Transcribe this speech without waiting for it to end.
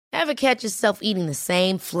Ever catch yourself eating the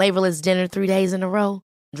same flavorless dinner 3 days in a row?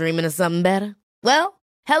 Dreaming of something better? Well,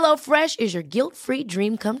 HelloFresh is your guilt-free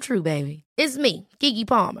dream come true, baby. It's me, Keke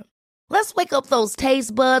Palmer. Let's wake up those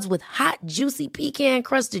taste buds with hot, juicy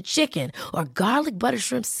pecan-crusted chicken or garlic butter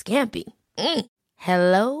shrimp scampi.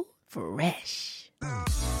 Hello Fresh.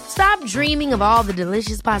 Stop dreaming of all the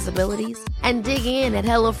delicious possibilities and dig in at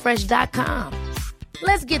HelloFresh.com.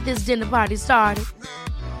 Let's get this dinner party started.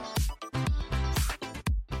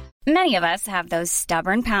 Many of us have those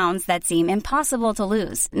stubborn pounds that seem impossible to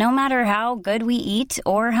lose, no matter how good we eat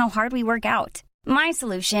or how hard we work out. My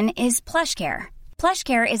solution is PlushCare.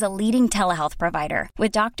 PlushCare is a leading telehealth provider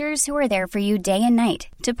with doctors who are there for you day and night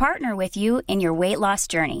to partner with you in your weight loss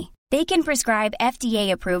journey. They can prescribe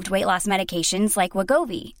FDA-approved weight loss medications like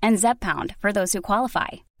Wegovy and Zepbound for those who qualify.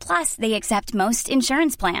 Plus, they accept most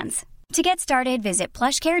insurance plans. To get started, visit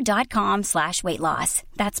plushcare.com/weightloss.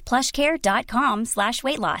 That's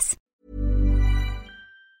plushcare.com/weightloss.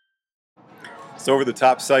 It's Over the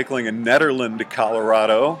Top Cycling in Nederland,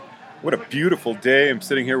 Colorado. What a beautiful day. I'm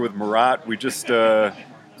sitting here with Murat. We just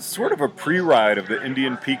sort of a pre-ride of the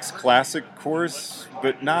Indian Peaks Classic course,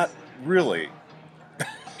 but not really.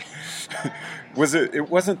 It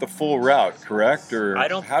wasn't the full route, correct? Or I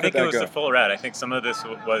don't think it was the full route. I think some of this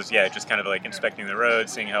was, just kind of like inspecting the road,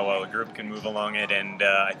 seeing how well a group can move along it, and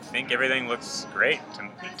I think everything looks great,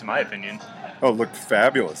 to my opinion. Oh, it looked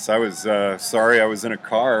fabulous. I was sorry I was in a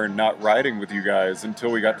car and not riding with you guys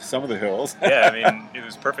until we got to some of the hills. Yeah, I mean, it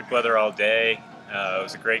was perfect weather all day. It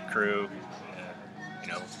was a great crew.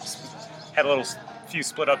 Had a few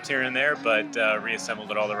split-ups here and there, but reassembled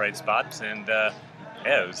at all the right spots, and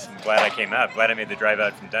I'm glad I came out. Glad I made the drive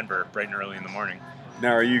out from Denver bright and early in the morning.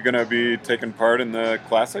 Now, are you going to be taking part in the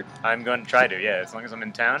Classic? I'm going to try to, yeah. As long as I'm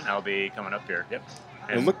in town, I'll be coming up here. Yep.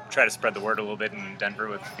 And try to spread the word a little bit in Denver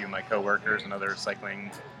with a few of my coworkers and other cycling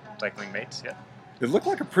mates, yeah. It looked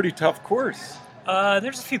like a pretty tough course.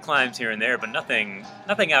 There's a few climbs here and there, but nothing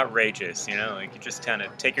outrageous, Like, you just kind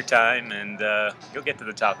of take your time and you'll get to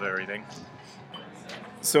the top of everything.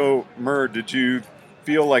 So, Mur, did you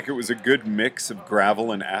feel like it was a good mix of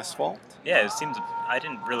gravel and asphalt? Yeah, it seems. I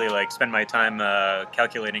didn't really spend my time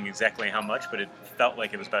calculating exactly how much, but it felt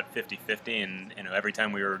like it was about 50-50. And every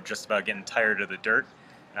time we were just about getting tired of the dirt,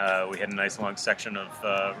 we had a nice long section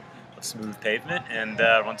of smooth pavement. And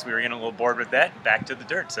once we were getting a little bored with that, back to the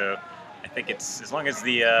dirt. So I think it's, as long as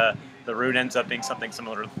the route ends up being something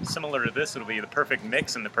similar to this, it'll be the perfect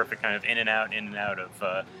mix and the perfect kind of in and out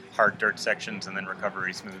of hard dirt sections and then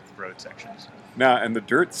recovery smooth road sections. Now, and the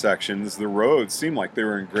dirt sections, the roads seemed like they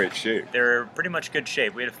were in great shape. They're pretty much good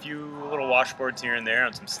shape. We had a few little washboards here and there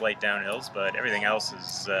on some slight downhills, but everything else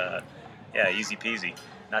is, easy peasy.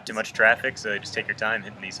 Not too much traffic, so just take your time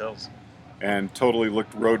hitting these hills. And totally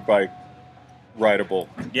looked road bike rideable.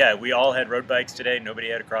 Yeah, we all had road bikes today. Nobody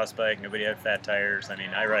had a cross bike. Nobody had fat tires. I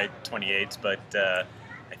mean, I ride 28s, but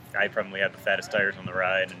I probably had the fattest tires on the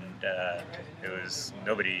ride, and it was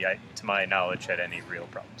nobody, to my knowledge, had any real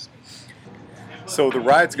problems. So the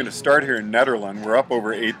ride's going to start here in Nederland. We're up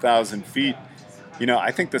over 8,000 feet.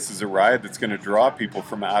 I think this is a ride that's going to draw people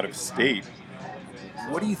from out of state.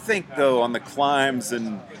 What do you think, though, on the climbs,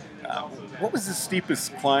 and what was the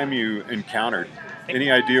steepest climb you encountered? Any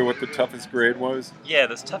idea what the toughest grade was? Yeah,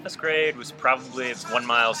 the toughest grade was probably, it's 1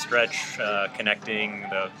 mile stretch connecting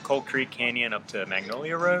the Cold Creek Canyon up to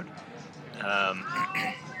Magnolia Road.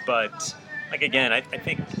 But, again, I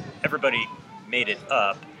think everybody made it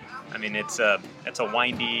up. I mean, it's a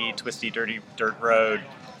windy, twisty, dirty dirt road.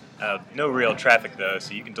 No real traffic, though,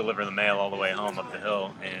 so you can deliver the mail all the way home up the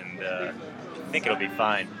hill, and I think it'll be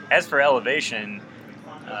fine. As for elevation,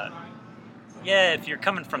 if you're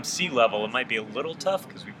coming from sea level, it might be a little tough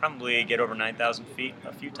because we probably get over 9,000 feet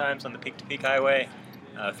a few times on the peak-to-peak highway.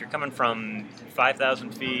 If you're coming from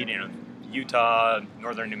 5,000 feet, Utah,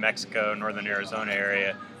 northern New Mexico, northern Arizona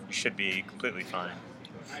area, you should be completely fine.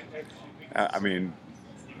 I mean,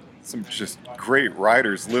 some just great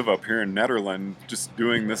riders live up here in Nederland. Just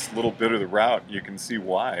doing this little bit of the route, you can see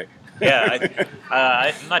why. Yeah,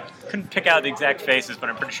 I couldn't pick out the exact faces, but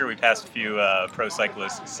I'm pretty sure we passed a few pro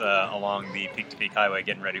cyclists along the peak-to-peak highway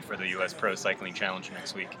getting ready for the U.S. Pro Cycling Challenge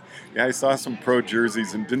next week. Yeah, I saw some pro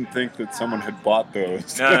jerseys and didn't think that someone had bought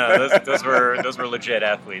those. No, those were legit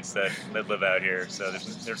athletes that live out here. So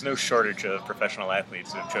there's no shortage of professional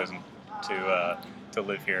athletes who have chosen to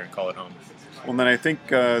live here and call it home. Well, then I think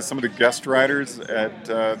some of the guest riders at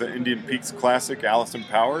the Indian Peaks Classic, Allison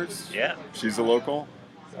Powers. Yeah, she's a local.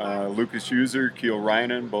 Lucas User, Keel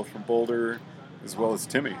Reinen, both from Boulder, as well as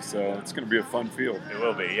Timmy. So it's going to be a fun field. It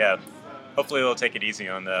will be, yeah. Hopefully they'll take it easy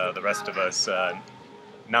on the rest of us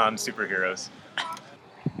non-superheroes.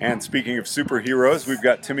 And speaking of superheroes, we've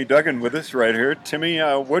got Timmy Duggan with us right here. Timmy,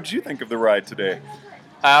 what did you think of the ride today?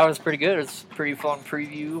 It was pretty good. It was a pretty fun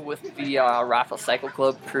preview with the Rafa Cycle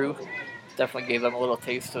Club crew. Definitely gave them a little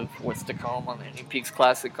taste of what's to come on the Indian Peaks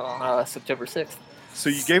Classic on September 6th. So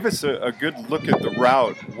you gave us a good look at the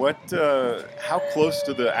route. How close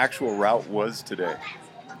to the actual route was today?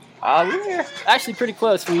 We were actually pretty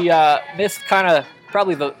close. We missed kind of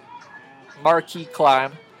probably the marquee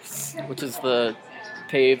climb, which is the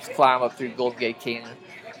paved climb up through Golden Gate Canyon.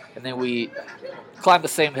 And then we climbed the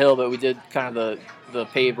same hill, but we did kind of the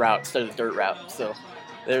paved route instead of the dirt route. So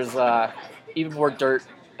there's even more dirt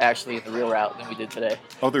actually in the real route than we did today.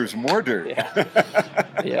 Oh, there's more dirt. Yeah.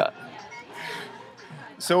 Yeah.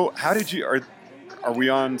 So how did you, are we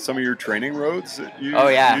on some of your training roads that you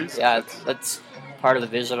use? Yeah, that's part of the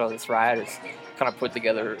vision of this ride is kind of put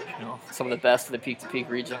together, some of the best of the peak-to-peak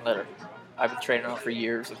region that I've been training on for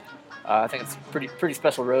years. And, I think it's pretty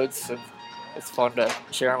special roads, and it's fun to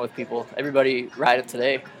share them with people. Everybody riding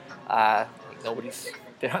today, nobody's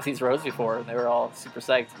been on these roads before, and they were all super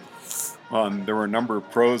psyched. There were a number of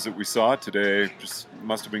pros that we saw today. Just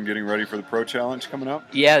must have been getting ready for the Pro Challenge coming up.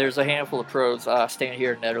 Yeah, there's a handful of pros staying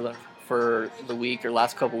here in Nederland for the week or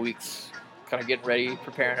last couple weeks, kind of getting ready,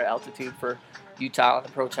 preparing at altitude for Utah and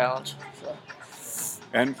the Pro Challenge. So.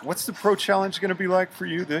 And what's the Pro Challenge going to be like for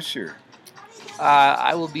you this year?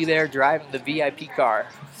 I will be there driving the VIP car,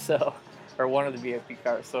 or one of the VIP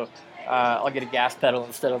cars. So I'll get a gas pedal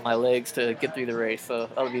instead of my legs to get through the race. So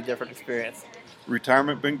that'll be a different experience.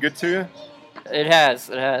 Retirement been good to you? It has.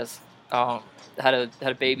 Had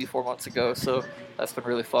a baby 4 months ago, so that's been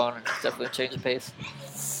really fun and definitely a change of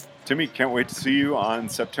pace. Timmy, can't wait to see you on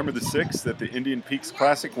September the 6th at the Indian Peaks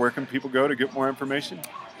Classic. Where can people go to get more information?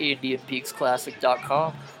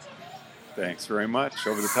 IndianPeaksClassic.com. Thanks very much.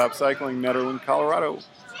 Over the Top Cycling, Nederland, Colorado.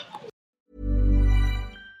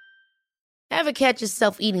 Ever catch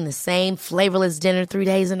yourself eating the same flavorless dinner 3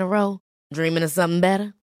 days in a row? Dreaming of something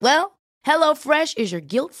better? Well, HelloFresh is your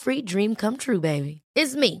guilt-free dream come true, baby.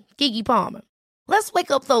 It's me, Keke Palmer. Let's wake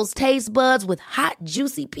up those taste buds with hot,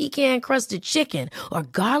 juicy pecan-crusted chicken or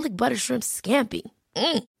garlic butter shrimp scampi.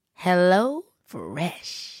 Hello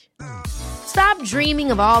Fresh. Stop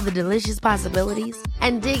dreaming of all the delicious possibilities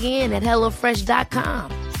and dig in at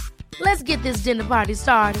HelloFresh.com. Let's get this dinner party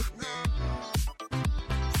started.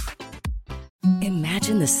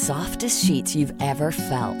 Imagine the softest sheets you've ever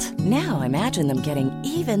felt. Now imagine them getting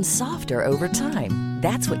even softer over time.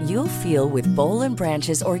 That's what you'll feel with Boll &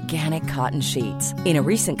 Branch's organic cotton sheets. In a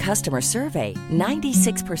recent customer survey,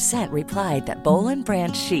 96% replied that Boll &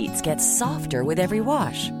 Branch sheets get softer with every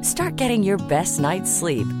wash. Start getting your best night's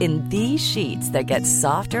sleep in these sheets that get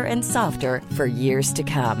softer and softer for years to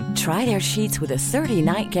come. Try their sheets with a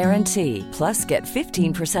 30-night guarantee. Plus, get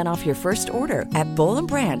 15% off your first order at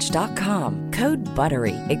bollandbranch.com. Code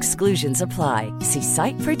BUTTERY. Exclusions apply. See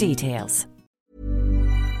site for details.